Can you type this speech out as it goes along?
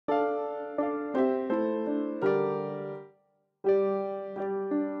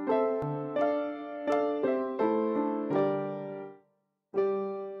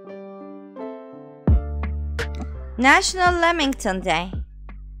National Lamington Day.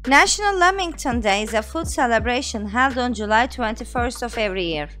 National Lamington Day is a food celebration held on July 21st of every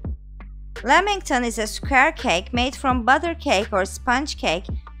year. Lamington is a square cake made from butter cake or sponge cake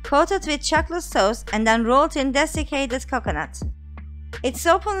coated with chocolate sauce and then rolled in desiccated coconut. It's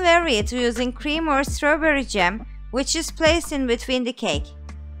often varied using cream or strawberry jam, which is placed in between the cake.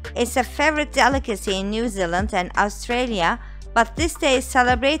 It's a favorite delicacy in New Zealand and Australia, but this day is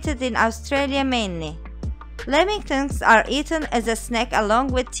celebrated in Australia mainly. Lamingtons are eaten as a snack along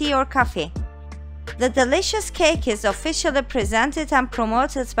with tea or coffee. The delicious cake is officially presented and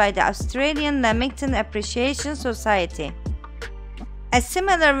promoted by the Australian Lamington Appreciation Society. A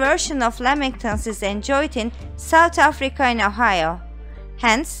similar version of Lamingtons is enjoyed in South Africa and Ohio.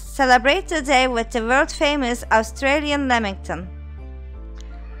 Hence, celebrate the day with the world-famous Australian Lamington.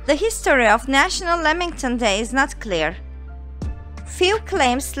 The history of National Lamington Day is not clear. Few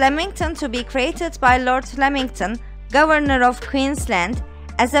claims Lamington to be created by Lord Lamington, Governor of Queensland,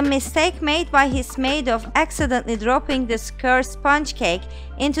 as a mistake made by his maid of accidentally dropping the square sponge cake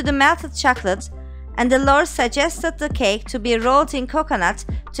into the melted chocolate, and the Lord suggested the cake to be rolled in coconut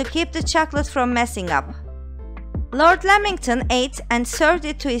to keep the chocolate from messing up. Lord Lamington ate and served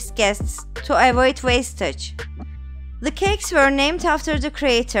it to his guests to avoid wastage. The cakes were named after the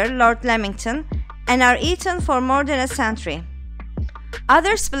creator, Lord Lamington, and are eaten for more than a century.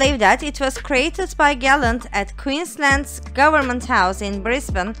 Others believe that it was created by Gallant at Queensland's Government House in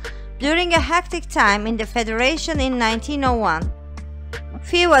Brisbane during a hectic time in the Federation in 1901.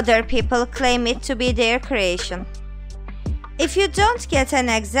 Few other people claim it to be their creation. If you don't get an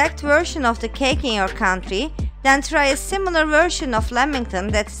exact version of the cake in your country, then try a similar version of Lamington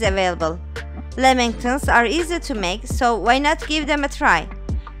that is available. Lamingtons are easy to make, so why not give them a try?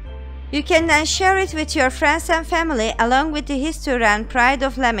 You can then share it with your friends and family along with the history and pride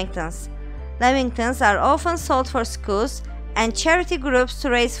of Lamingtons. Lamingtons are often sold for schools and charity groups to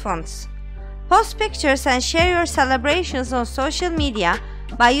raise funds. Post pictures and share your celebrations on social media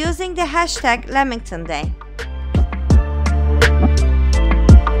by using the hashtag Lamington Day.